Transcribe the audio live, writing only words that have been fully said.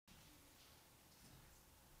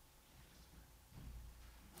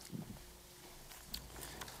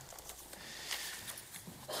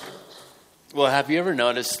Well, have you ever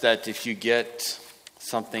noticed that if you get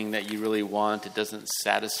something that you really want, it doesn't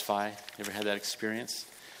satisfy? You ever had that experience?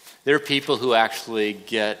 There are people who actually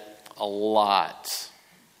get a lot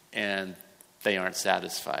and they aren't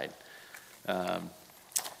satisfied. A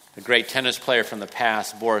great tennis player from the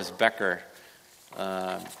past, Boris Becker,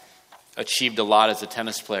 achieved a lot as a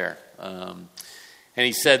tennis player. And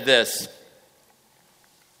he said this: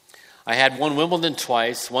 I had won Wimbledon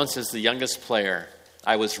twice, once as the youngest player.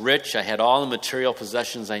 I was rich. I had all the material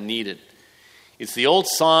possessions I needed. It's the old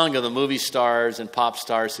song of the movie stars and pop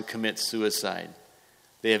stars who commit suicide.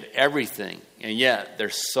 They have everything, and yet they're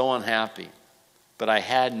so unhappy. But I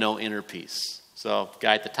had no inner peace. So,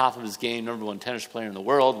 guy at the top of his game, number one tennis player in the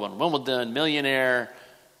world, won Wimbledon, millionaire,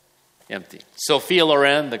 empty. Sophia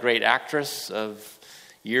Loren, the great actress of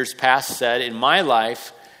years past, said, in my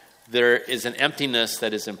life, there is an emptiness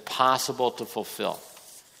that is impossible to fulfill.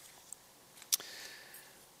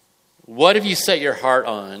 What have you set your heart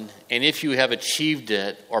on? And if you have achieved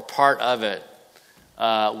it or part of it,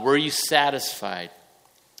 were you satisfied?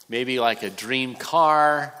 Maybe like a dream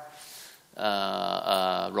car,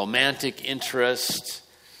 a romantic interest,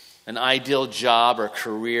 an ideal job or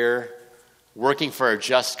career, working for a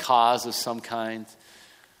just cause of some kind.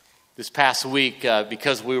 This past week,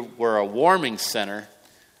 because we were a warming center,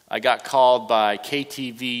 I got called by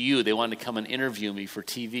KTVU. They wanted to come and interview me for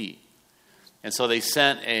TV. And so they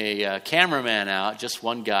sent a cameraman out, just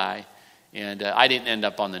one guy. And I didn't end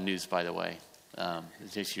up on the news, by the way, in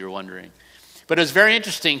case you were wondering. But it was very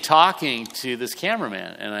interesting talking to this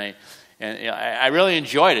cameraman. And I really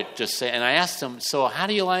enjoyed it. And I asked him, so how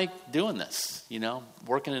do you like doing this,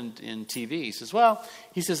 working in TV?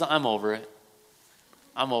 He says, I'm over it.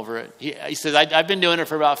 I'm over it. He says, I've been doing it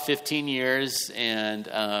for about 15 years, and,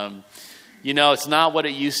 it's not what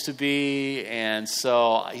it used to be. And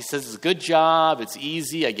so he says, it's a good job. It's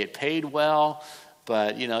easy. I get paid well.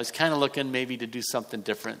 But, he's kind of looking maybe to do something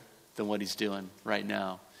different than what he's doing right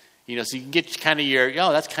now. So you can get kind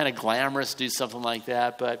of that's kind of glamorous to do something like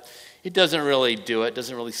that. But it doesn't really do it.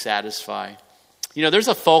 Doesn't really satisfy. There's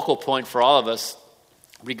a focal point for all of us,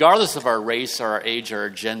 regardless of our race or our age or our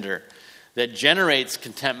gender, that generates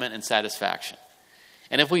contentment and satisfaction.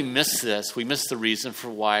 And if we miss this, we miss the reason for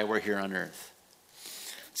why we're here on earth.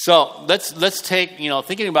 So let's take,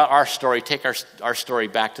 thinking about our story, take our story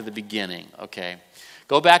back to the beginning, okay?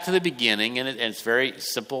 Go back to the beginning, and it's a very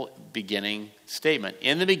simple beginning statement.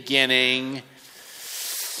 In the beginning,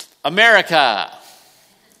 America.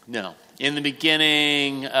 No. In the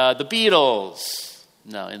beginning, the Beatles.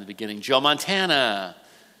 No. In the beginning, Joe Montana.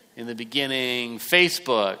 In the beginning,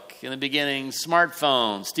 Facebook. In the beginning,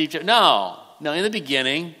 smartphones. Steve Jobs. No, in the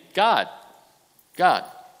beginning, God.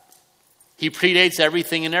 He predates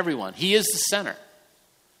everything and everyone. He is the center.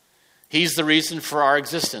 He's the reason for our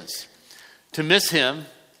existence. To miss him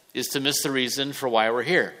is to miss the reason for why we're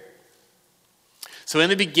here. So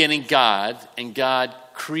in the beginning, God, and God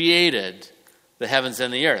created the heavens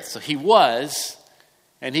and the earth. So he was,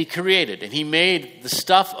 and he created, and he made the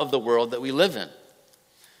stuff of the world that we live in.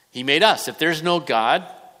 He made us. If there's no God,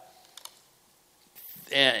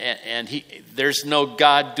 and there's no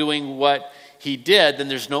God doing what he did, then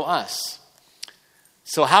there's no us.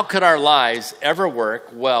 So how could our lives ever work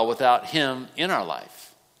well without him in our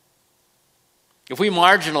life? If we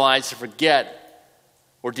marginalize or forget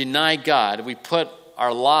or deny God, if we put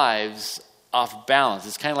our lives off balance,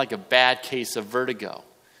 it's kind of like a bad case of vertigo.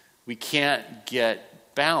 We can't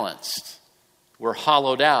get balanced. We're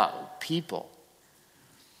hollowed out people.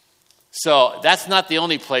 So that's not the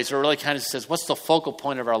only place where it really kind of says, what's the focal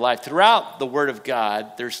point of our life? Throughout the Word of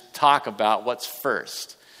God, there's talk about what's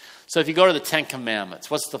first. So if you go to the Ten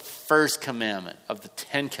Commandments, what's the first commandment of the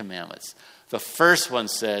 10 Commandments? The first one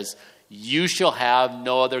says, you shall have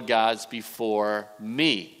no other gods before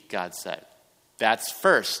me, God said. That's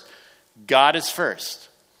first. God is first.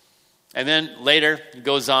 And then later it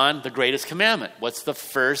goes on, the greatest commandment. What's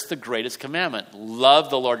the greatest commandment? Love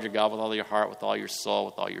the Lord your God with all your heart, with all your soul,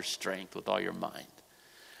 with all your strength, with all your mind.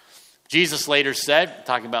 Jesus later said,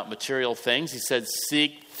 talking about material things, he said,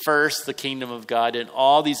 seek first the kingdom of God and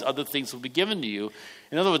all these other things will be given to you.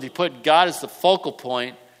 In other words, he put God as the focal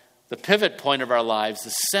point, the pivot point of our lives, the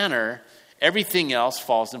center. Everything else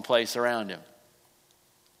falls in place around him.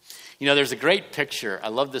 There's a great picture. I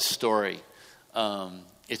love this story.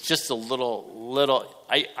 It's just a little.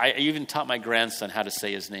 I even taught my grandson how to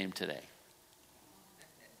say his name today.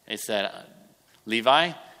 He said,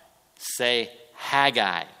 Levi, say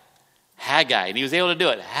Haggai. Haggai. And he was able to do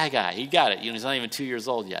it. Haggai. He got it. He's not even 2 years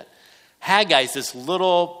old yet. Haggai is this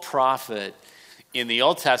little prophet in the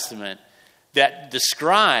Old Testament that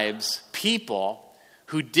describes people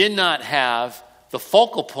who did not have the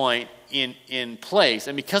focal point in place.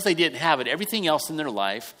 And because they didn't have it, everything else in their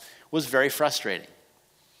life was very frustrating.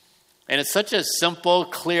 And it's such a simple,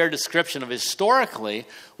 clear description of historically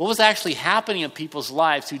what was actually happening in people's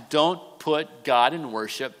lives who don't put God in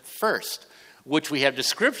worship first, which we have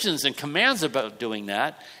descriptions and commands about doing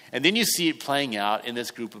that. And then you see it playing out in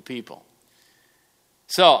this group of people.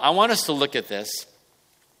 So I want us to look at this.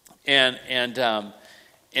 And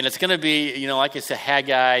it's going to be, like I said,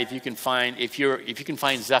 Haggai. If you can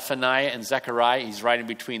find Zephaniah and Zechariah, he's right in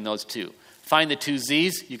between those two. Find the two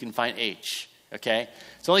Z's, you can find H. Okay,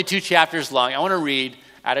 it's only 2 chapters long. I want to read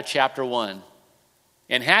out of chapter 1.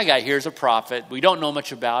 And Haggai, here's a prophet. We don't know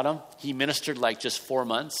much about him. He ministered like just 4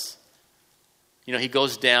 months. He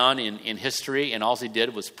goes down in history, and all he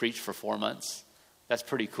did was preach for 4 months. That's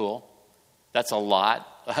pretty cool. That's a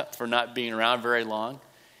lot for not being around very long.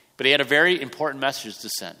 But he had a very important message to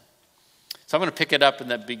send. So I'm going to pick it up in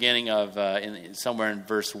the beginning of, somewhere in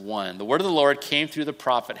verse 1. The word of the Lord came through the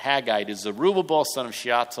prophet Haggai to Zerubbabel, son of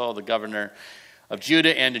Shealtiel, the governor of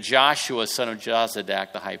Judah, and to Joshua, son of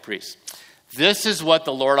Jozadak, the high priest. This is what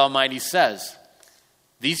the Lord Almighty says.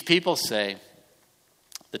 These people say,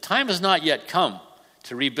 the time has not yet come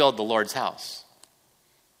to rebuild the Lord's house.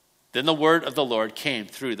 Then the word of the Lord came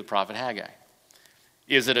through the prophet Haggai.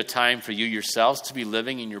 Is it a time for you yourselves to be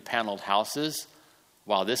living in your paneled houses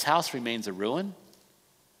while this house remains a ruin?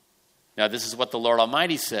 Now this is what the Lord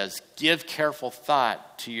Almighty says. Give careful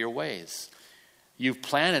thought to your ways. You've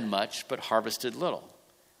planted much, but harvested little.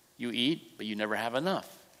 You eat, but you never have enough.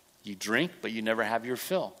 You drink, but you never have your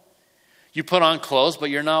fill. You put on clothes,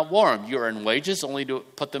 but you're not warm. You earn wages only to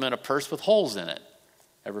put them in a purse with holes in it.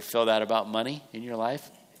 Ever feel that about money in your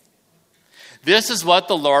life? This is what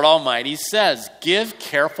the Lord Almighty says. Give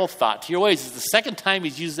careful thought to your ways. It's the second time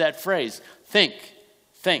he's used that phrase. Think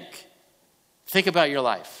about your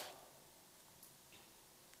life.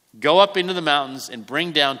 Go up into the mountains and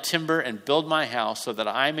bring down timber and build my house so that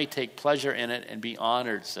I may take pleasure in it and be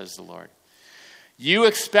honored, says the Lord. You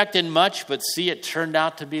expected much, but see, it turned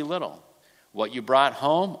out to be little. What you brought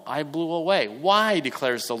home, I blew away. Why,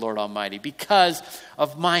 declares the Lord Almighty? Because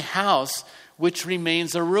of my house, which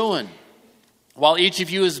remains a ruin, while each of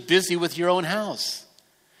you is busy with your own house.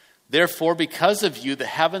 Therefore, because of you, the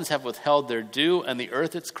heavens have withheld their dew and the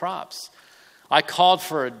earth its crops. I called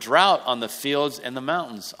for a drought on the fields and the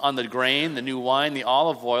mountains, on the grain, the new wine, the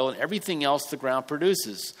olive oil, and everything else the ground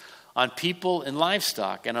produces, on people and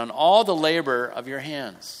livestock, and on all the labor of your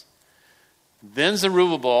hands. Then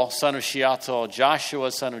Zerubbabel, son of Shealtiel, Joshua,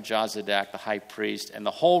 son of Jozadak, the high priest, and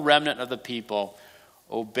the whole remnant of the people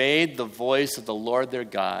obeyed the voice of the Lord their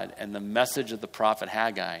God and the message of the prophet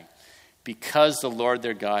Haggai, because the Lord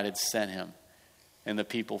their God had sent him, and the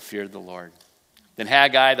people feared the Lord. Then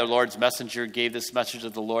Haggai, the Lord's messenger, gave this message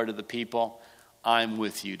of the Lord to the people. I'm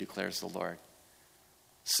with you, declares the Lord.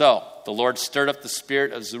 So the Lord stirred up the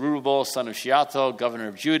spirit of Zerubbabel, son of Shealtiel, governor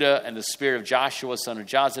of Judah, and the spirit of Joshua, son of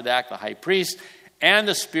Jozadak, the high priest, and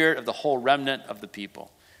the spirit of the whole remnant of the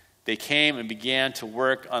people. They came and began to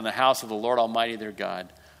work on the house of the Lord Almighty their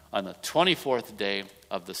God on the 24th day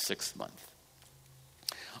of the 6th month.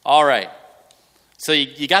 All right. So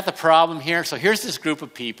you got the problem here. So here's this group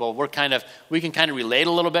of people. We can kind of relate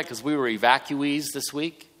a little bit because we were evacuees this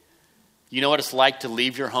week. You know what it's like to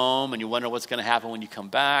leave your home and you wonder what's going to happen when you come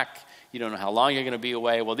back. You don't know how long you're going to be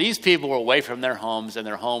away. Well, these people were away from their homes and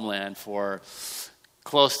their homeland for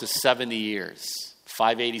close to 70 years.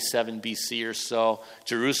 587 BC or so,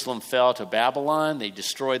 Jerusalem fell to Babylon. They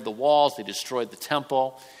destroyed the walls. They destroyed the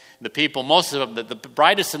temple. The people, most of them, the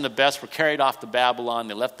brightest and the best, were carried off to Babylon.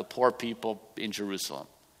 They left the poor people in Jerusalem.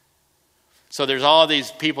 So there's all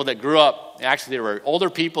these people that grew up. Actually, there were older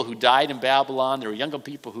people who died in Babylon. There were younger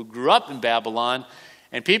people who grew up in Babylon.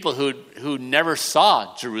 And people who never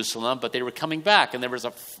saw Jerusalem, but they were coming back. And there was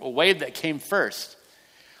a wave that came first.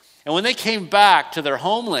 And when they came back to their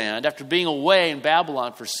homeland, after being away in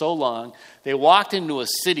Babylon for so long, they walked into a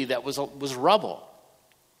city that was rubble.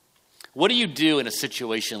 What do you do in a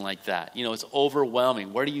situation like that? It's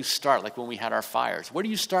overwhelming. Where do you start? Like when we had our fires. Where do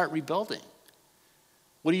you start rebuilding?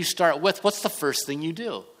 What do you start with? What's the first thing you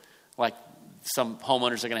do? Like some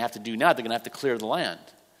homeowners are going to have to do now. They're going to have to clear the land.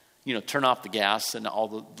 Turn off the gas and all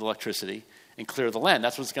the electricity and clear the land.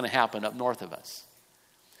 That's what's going to happen up north of us.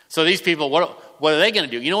 So these people, what are they going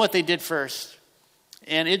to do? You know what they did first?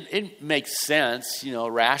 And it makes sense,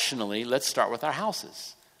 rationally. Let's start with our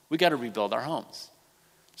houses. We got to rebuild our homes.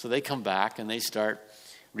 So they come back and they start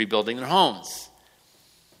rebuilding their homes.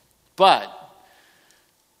 But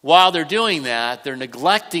while they're doing that, they're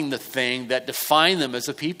neglecting the thing that defined them as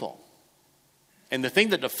a people. And the thing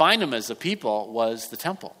that defined them as a people was the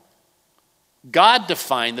temple. God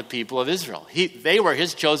defined the people of Israel. They were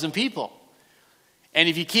his chosen people. And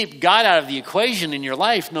if you keep God out of the equation in your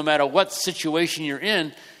life, no matter what situation you're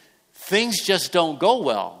in, things just don't go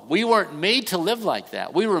well. We weren't made to live like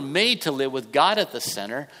that. We were made to live with God at the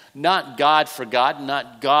center, not God forgotten,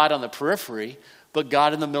 not God on the periphery, but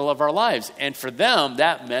God in the middle of our lives. And for them,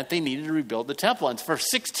 that meant they needed to rebuild the temple. And for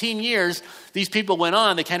 16 years, these people went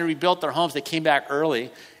on. They kind of rebuilt their homes. They came back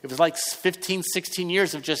early. It was like 15, 16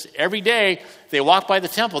 years of just every day they walked by the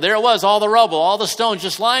temple. There it was, all the rubble, all the stones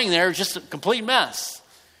just lying there, just a complete mess.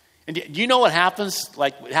 And do you know what happens?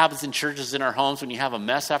 Like what happens in churches, in our homes, when you have a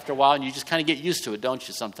mess after a while, and you just kind of get used to it, don't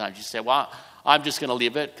you? Sometimes you say, well, I'm just going to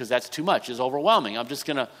leave it because that's too much. It's overwhelming. I'm just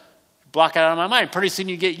going to block it out of my mind. Pretty soon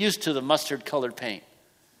you get used to the mustard-colored paint.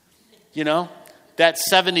 You know? That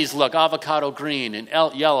 70s look, avocado green and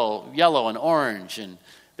yellow and orange, and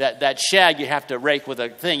that shag you have to rake with a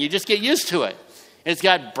thing. You just get used to it. And it's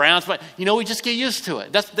got brown spots. You know, we just get used to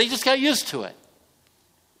it. They just got used to it.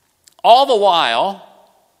 All the while,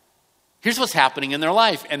 here's what's happening in their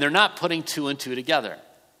life, and they're not putting two and two together.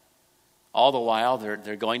 All the while,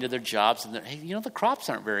 they're going to their jobs, and hey, you know, the crops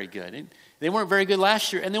aren't very good. And they weren't very good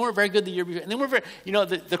last year, and they weren't very good the year before. And they weren't very, you know,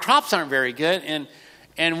 the crops aren't very good,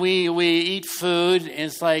 and we eat food, and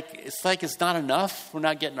it's like it's not enough. We're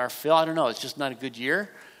not getting our fill. I don't know. It's just not a good year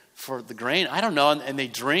for the grain. I don't know. And they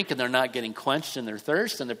drink, and they're not getting quenched in their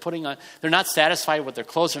thirst, and they're not satisfied with their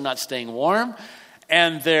clothes. They're not staying warm.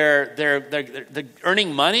 And they're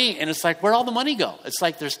earning money, and it's like, where'd all the money go? It's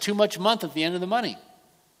like there's too much month at the end of the money.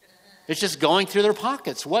 It's just going through their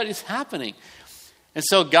pockets. What is happening? And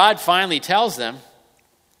so God finally tells them,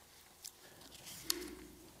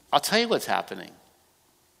 I'll tell you what's happening.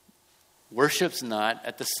 Worship's not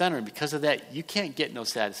at the center. And because of that, you can't get no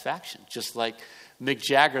satisfaction. Just like Mick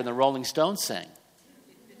Jagger and the Rolling Stones sang.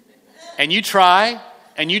 And you try,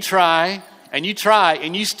 and you try, and you try,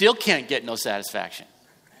 and you still can't get no satisfaction.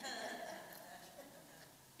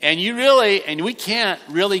 And we can't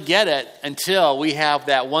really get it until we have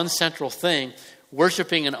that one central thing,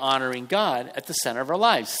 worshiping and honoring God at the center of our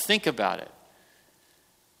lives. Think about it.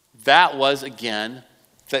 That was, again,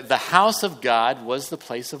 the house of God was the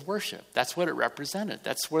place of worship. That's what it represented.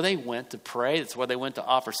 That's where they went to pray. That's where they went to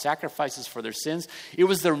offer sacrifices for their sins. It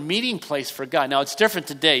was their meeting place for God. Now, it's different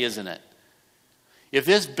today, isn't it? If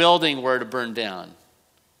this building were to burn down,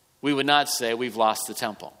 we would not say we've lost the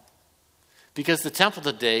temple. Because the temple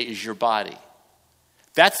today is your body.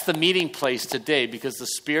 That's the meeting place today because the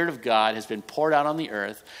Spirit of God has been poured out on the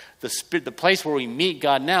earth. The place where we meet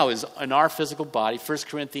God now is in our physical body. 1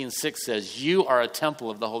 Corinthians 6 says, you are a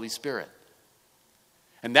temple of the Holy Spirit.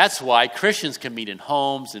 And that's why Christians can meet in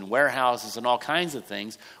homes and warehouses and all kinds of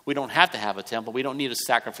things. We don't have to have a temple. We don't need a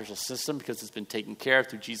sacrificial system because it's been taken care of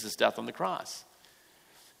through Jesus' death on the cross.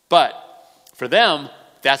 But for them,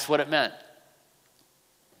 that's what it meant.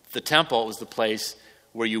 The temple was the place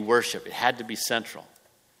where you worship. It had to be central.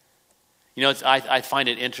 You know, I find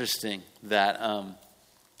it interesting that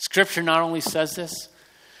Scripture not only says this,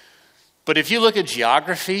 but if you look at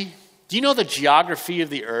geography, do you know the geography of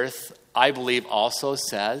the earth, I believe, also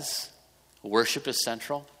says worship is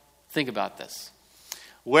central? Think about this.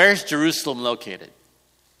 Where's Jerusalem located?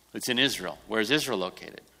 It's in Israel. Where's Israel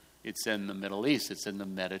located? It's in the Middle East. It's in the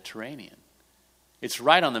Mediterranean. It's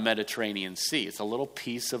right on the Mediterranean Sea. It's a little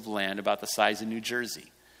piece of land about the size of New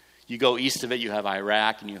Jersey. You go east of it, you have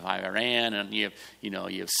Iraq, and you have Iran, and you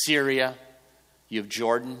have Syria, you have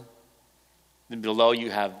Jordan. Then below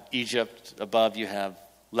you have Egypt. Above you have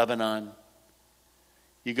Lebanon.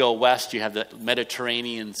 You go west, you have the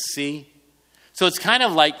Mediterranean Sea. So it's kind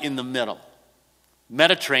of like in the middle.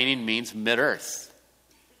 Mediterranean means mid-earth.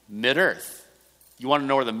 Mid-earth. You want to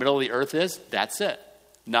know where the middle of the earth is? That's it.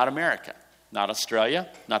 Not America. Not Australia,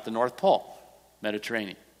 not the North Pole,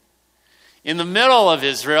 Mediterranean. In the middle of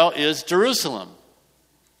Israel is Jerusalem.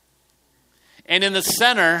 And in the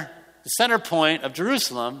center point of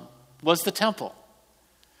Jerusalem was the temple.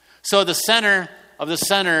 So the center of the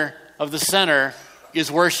center of the center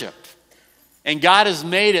is worship. And God has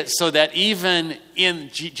made it so that even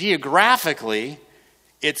geographically,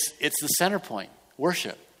 it's the center point,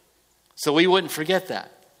 worship. So we wouldn't forget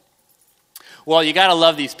that. Well, you got to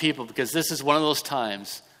love these people because this is one of those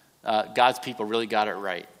times God's people really got it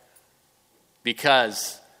right.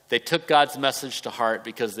 Because they took God's message to heart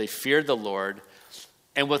because they feared the Lord.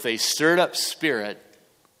 And with a stirred up spirit,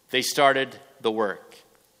 they started the work.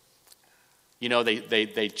 You know,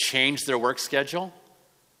 they changed their work schedule.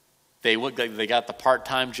 They got the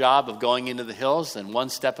part-time job of going into the hills and one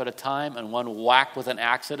step at a time and one whack with an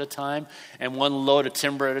axe at a time and one load of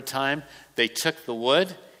timber at a time. They took the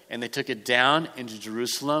wood and they took it down into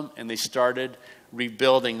Jerusalem and they started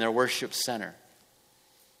rebuilding their worship center.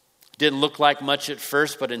 Didn't look like much at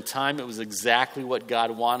first, but in time it was exactly what God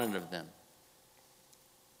wanted of them.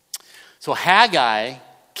 So Haggai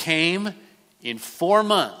came in 4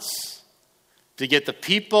 months to get the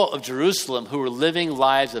people of Jerusalem who were living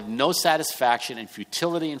lives of no satisfaction and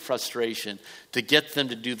futility and frustration, to get them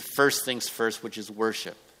to do the first things first, which is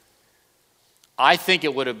worship. I think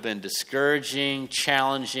it would have been discouraging,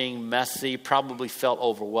 challenging, messy, probably felt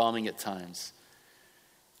overwhelming at times.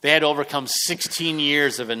 They had to overcome 16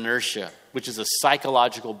 years of inertia, which is a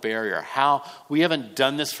psychological barrier. How we haven't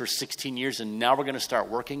done this for 16 years and now we're going to start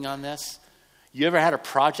working on this. You ever had a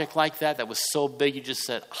project like that was so big you just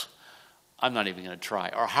said, I'm not even going to try.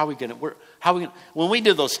 Or how are we going to, when we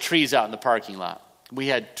did those trees out in the parking lot, we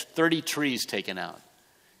had 30 trees taken out.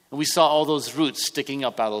 And we saw all those roots sticking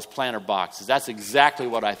up out of those planter boxes. That's exactly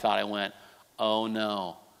what I thought. I went, oh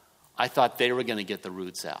no. I thought they were going to get the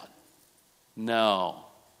roots out. No,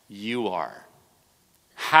 you are.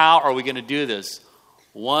 How are we going to do this?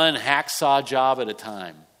 One hacksaw job at a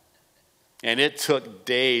time. And it took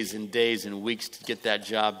days and days and weeks to get that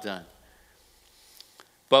job done.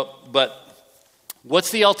 But what's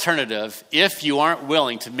the alternative if you aren't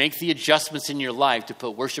willing to make the adjustments in your life to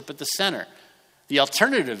put worship at the center? The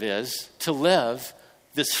alternative is to live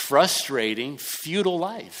this frustrating, futile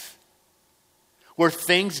life where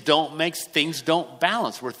things don't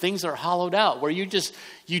balance, where things are hollowed out, where you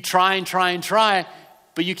try and try and try,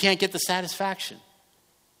 but you can't get the satisfaction.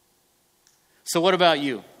 So what about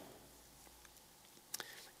you?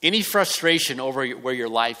 Any frustration over where your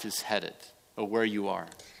life is headed or where you are?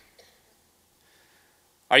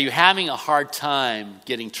 Are you having a hard time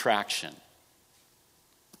getting traction?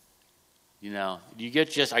 Are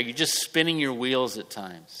you just spinning your wheels at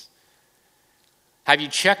times? Have you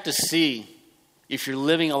checked to see if you're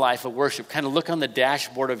living a life of worship? Kind of look on the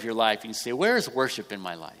dashboard of your life and say, where is worship in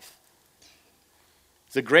my life?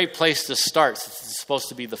 It's a great place to start. It's supposed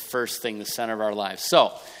to be the first thing, the center of our lives.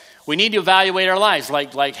 So, we need to evaluate our lives.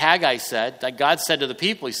 Like Haggai said, like God said to the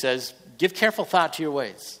people, he says, give careful thought to your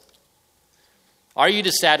ways. Are you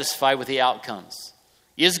dissatisfied with the outcomes?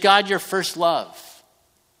 Is God your first love?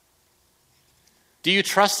 Do you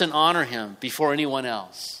trust and honor him before anyone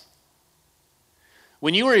else?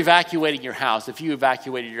 When you were evacuating your house, if you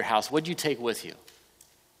evacuated your house, what did you take with you?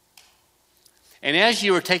 And as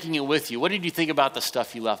you were taking it with you, what did you think about the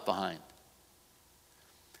stuff you left behind?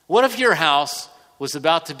 What if your house was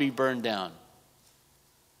about to be burned down?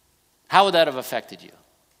 How would that have affected you?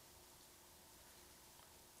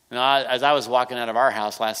 As I was walking out of our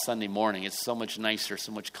house last Sunday morning, it's so much nicer,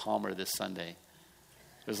 so much calmer this Sunday.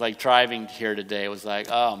 It was like driving here today. It was like,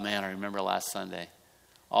 oh man, I remember last Sunday.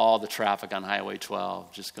 All the traffic on Highway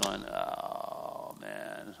 12, just going, oh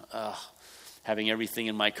man. Having everything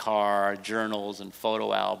in my car, journals and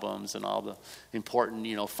photo albums and all the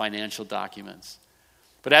important, financial documents.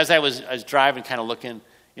 But as I was driving, kind of looking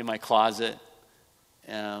in my closet,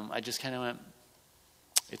 I just kind of went,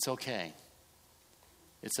 it's okay.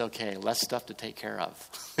 It's okay. Less stuff to take care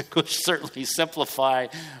of. It would certainly simplify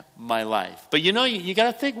my life. But you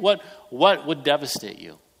got to think what would devastate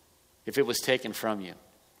you if it was taken from you.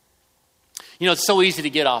 It's so easy to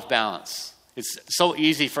get off balance. It's so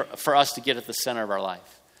easy for us to get at the center of our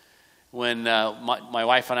life. When my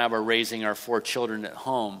wife and I were raising our 4 children at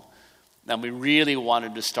home, and we really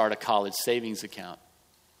wanted to start a college savings account.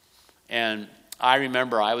 And I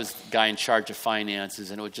remember I was the guy in charge of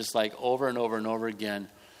finances, and it was just like over and over and over again,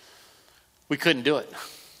 we couldn't do it.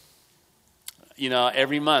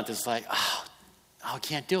 Every month it's like, I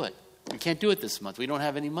can't do it. We can't do it this month. We don't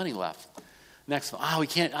have any money left. Next month, we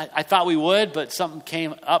can't. I thought we would, but something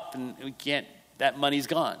came up and we can't. That money's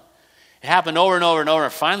gone. It happened over and over and over.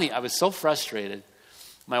 Finally, I was so frustrated.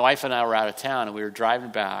 My wife and I were out of town, and we were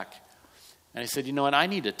driving back. And I said, you know what, I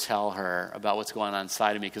need to tell her about what's going on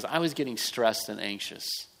inside of me, because I was getting stressed and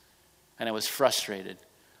anxious, and I was frustrated.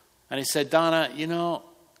 And I said, Donna,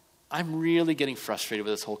 I'm really getting frustrated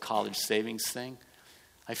with this whole college savings thing.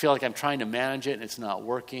 I feel like I'm trying to manage it, and it's not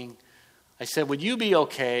working. I said, would you be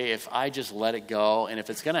okay if I just let it go, and if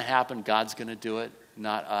it's going to happen, God's going to do it,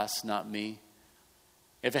 not us, not me?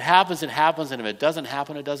 If it happens, it happens, and if it doesn't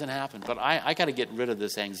happen, it doesn't happen. But I got to get rid of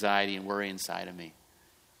this anxiety and worry inside of me.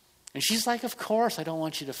 And she's like, of course, I don't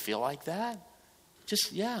want you to feel like that.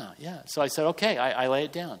 Just, yeah. So I said, okay, I lay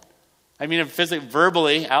it down. I mean, physically,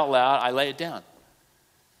 verbally, out loud, I lay it down.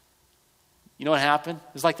 You know what happened?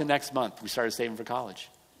 It was like the next month, we started saving for college.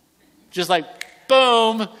 Just like,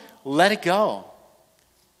 boom, let it go.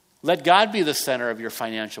 Let God be the center of your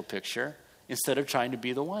financial picture instead of trying to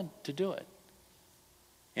be the one to do it.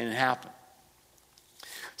 And it happened.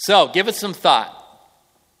 So, give it some thought.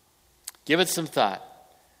 Give it some thought.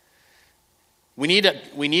 We need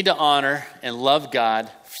to honor and love God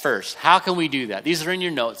first. How can we do that? These are in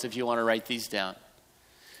your notes if you want to write these down.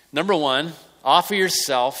 Number one, offer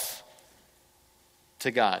yourself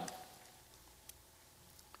to God.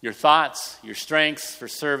 Your thoughts, your strengths for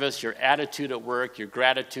service, your attitude at work, your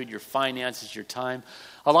gratitude, your finances, your time.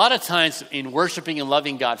 A lot of times in worshiping and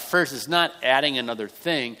loving God first, it's not adding another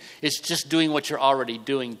thing. It's just doing what you're already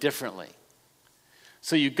doing differently.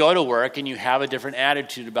 So you go to work and you have a different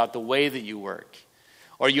attitude about the way that you work.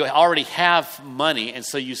 Or you already have money, and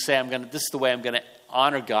so you say, this is the way I'm going to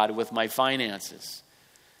honor God with my finances.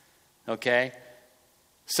 Okay?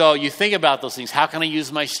 So you think about those things. How can I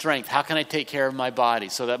use my strength? How can I take care of my body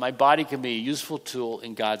so that my body can be a useful tool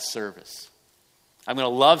in God's service? I'm going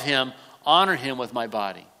to love Him, honor Him with my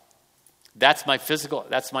body. That's my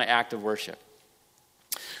act of worship.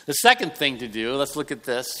 The second thing to do, let's look at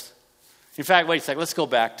this. In fact, wait a second. Let's go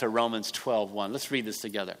back to Romans 12:1. Let's read this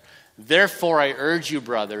together. Therefore, I urge you,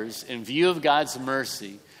 brothers, in view of God's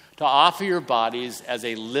mercy, to offer your bodies as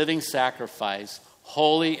a living sacrifice,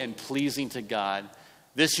 holy and pleasing to God.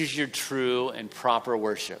 This is your true and proper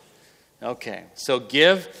worship. Okay, so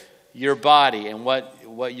give your body and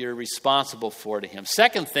what you're responsible for to Him.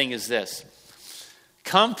 Second thing is this.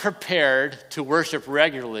 Come prepared to worship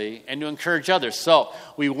regularly and to encourage others. So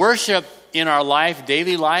we worship in our life,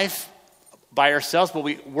 daily life, by ourselves, but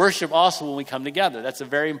we worship also when we come together. That's a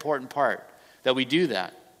very important part, that we do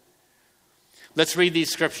that. Let's read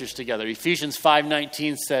these scriptures together. Ephesians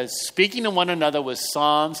 5:19 says, speaking to one another with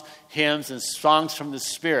psalms, hymns, and songs from the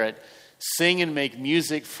Spirit, sing and make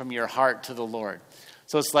music from your heart to the Lord.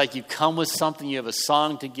 So it's like you come with something, you have a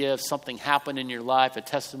song to give, something happened in your life, a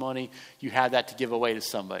testimony, you have that to give away to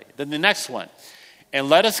somebody. Then the next one, and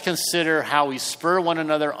let us consider how we spur one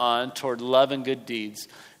another on toward love and good deeds,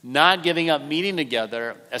 not giving up meeting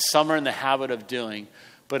together as some are in the habit of doing,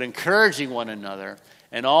 but encouraging one another,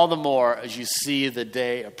 and all the more as you see the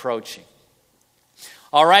day approaching.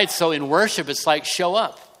 All right, so in worship, it's like show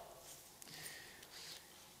up.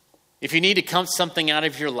 If you need to cut something out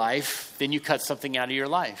of your life, then you cut something out of your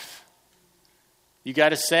life. You got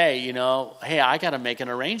to say, hey, I got to make an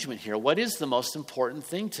arrangement here. What is the most important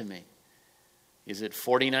thing to me? Is it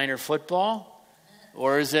 49er football?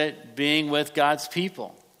 Or is it being with God's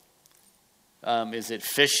people? Is it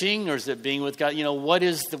fishing or is it being with God?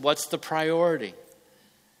 What's the priority?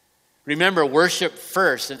 Remember, worship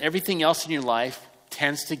first, and everything else in your life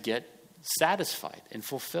tends to get satisfied and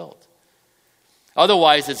fulfilled.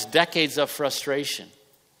 Otherwise, it's decades of frustration.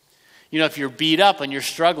 If you're beat up and you're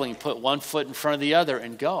struggling, put one foot in front of the other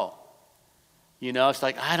and go. It's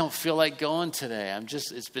like, I don't feel like going today.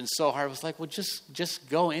 It's been so hard. It's like, well, just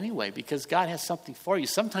go anyway, because God has something for you.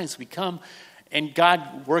 Sometimes we come and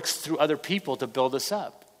God works through other people to build us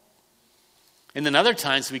up. And then other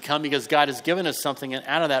times we come because God has given us something, and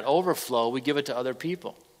out of that overflow, we give it to other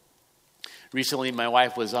people. Recently, my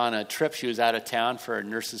wife was on a trip. She was out of town for a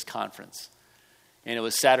nurses' conference. And it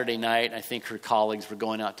was Saturday night. I think her colleagues were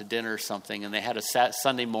going out to dinner or something, and they had a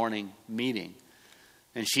Sunday morning meeting.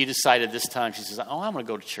 And she decided this time, she says, I'm going to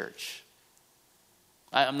go to church.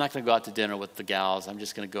 I'm not going to go out to dinner with the gals. I'm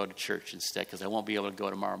just going to go to church instead because I won't be able to go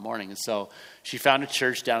tomorrow morning. And so she found a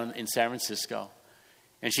church down in San Francisco.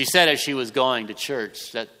 And she said as she was going to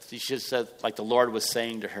church, that she just said, like the Lord was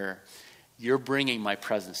saying to her, you're bringing my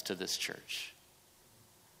presence to this church.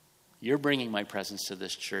 You're bringing my presence to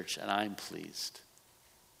this church, and I'm pleased.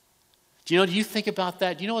 Do you think about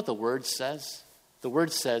that? Do you know what the Word says? The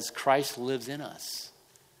Word says Christ lives in us.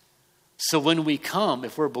 So when we come,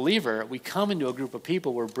 if we're a believer, we come into a group of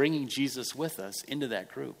people, we're bringing Jesus with us into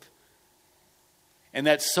that group. And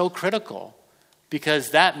that's so critical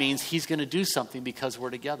because that means He's going to do something because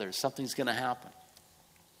we're together. Something's going to happen.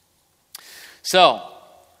 So,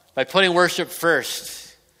 by putting worship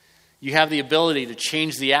first, you have the ability to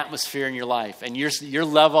change the atmosphere in your life and your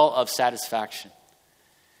level of satisfaction.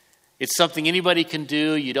 It's something anybody can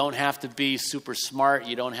do. You don't have to be super smart.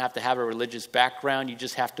 You don't have to have a religious background. You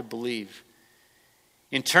just have to believe.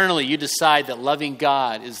 Internally, you decide that loving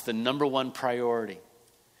God is the number one priority.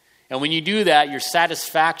 And when you do that, your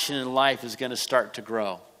satisfaction in life is going to start to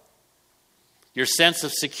grow. Your sense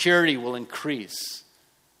of security will increase.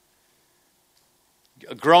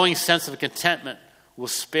 A growing sense of contentment will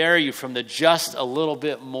spare you from the just a little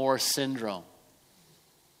bit more syndrome.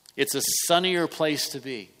 It's a sunnier place to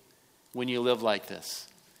be when you live like this.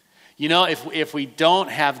 You know, if we don't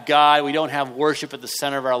have God, we don't have worship at the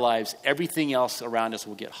center of our lives, everything else around us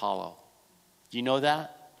will get hollow. Do you know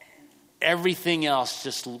that? Everything else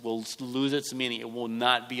just will lose its meaning. It will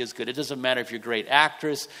not be as good. It doesn't matter if you're a great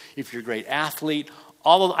actress, if you're a great athlete.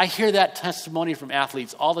 I hear that testimony from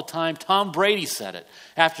athletes all the time. Tom Brady said it.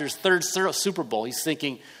 After his third Super Bowl, he's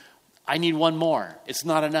thinking, I need one more. It's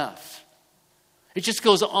not enough. It just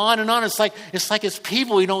goes on and on. It's like as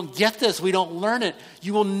people, we don't get this. We don't learn it.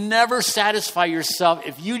 You will never satisfy yourself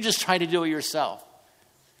if you just try to do it yourself.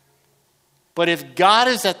 But if God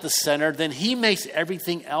is at the center, then he makes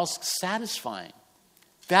everything else satisfying.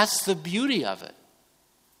 That's the beauty of it.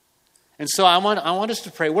 And so I want us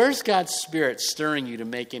to pray. Where's God's Spirit stirring you to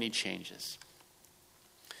make any changes?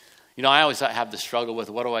 You know, I always have the struggle with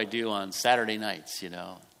what do I do on Saturday nights, you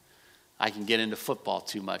know. I can get into football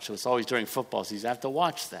too much. So it's always during football season. I have to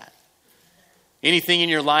watch that. Anything in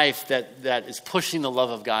your life that is pushing the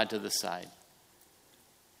love of God to the side.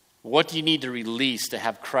 What do you need to release to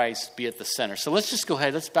have Christ be at the center? So let's just go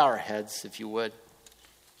ahead. Let's bow our heads, if you would,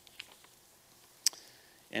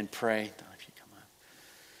 and pray.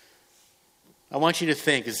 I want you to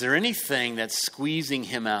think, is there anything that's squeezing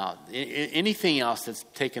him out? Anything else that's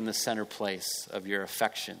taken the center place of your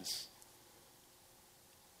affections?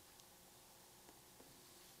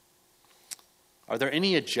 Are there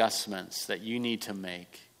any adjustments that you need to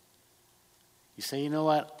make? You say, you know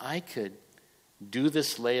what, I could do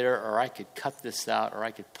this later, or I could cut this out, or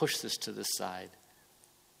I could push this to the side.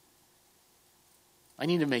 I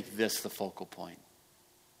need to make this the focal point.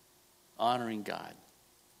 Honoring God,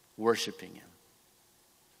 worshiping him.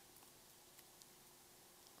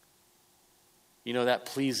 You know, that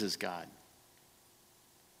pleases God.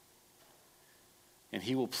 And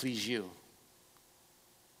he will please you.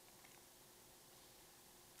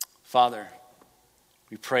 Father,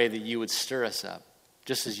 we pray that you would stir us up,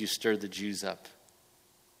 just as you stirred the Jews up,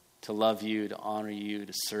 to love you, to honor you,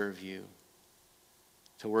 to serve you,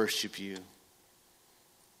 to worship you,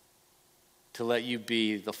 to let you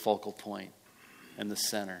be the focal point and the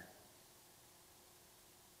center.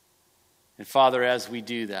 And Father, as we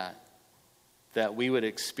do that we would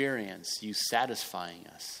experience you satisfying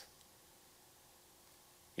us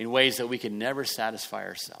in ways that we can never satisfy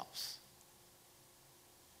ourselves.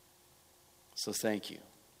 So thank you.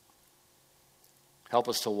 Help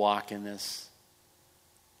us to walk in this.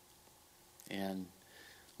 And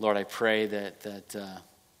Lord, I pray that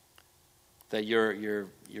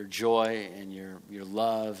your joy and your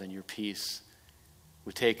love and your peace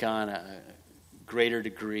would take on a greater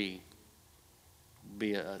degree,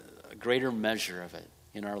 be a greater measure of it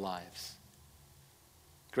in our lives.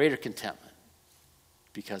 Greater contentment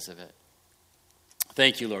because of it.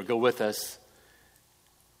 Thank you, Lord. Go with us.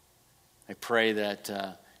 I pray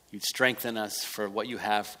that you'd strengthen us for what you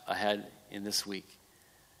have ahead in this week.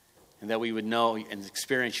 And that we would know and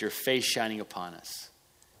experience your face shining upon us.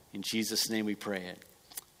 In Jesus' name we pray it.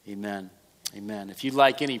 Amen. Amen. If you'd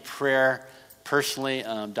like any prayer personally,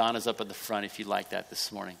 Donna's up at the front if you'd like that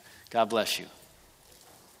this morning. God bless you.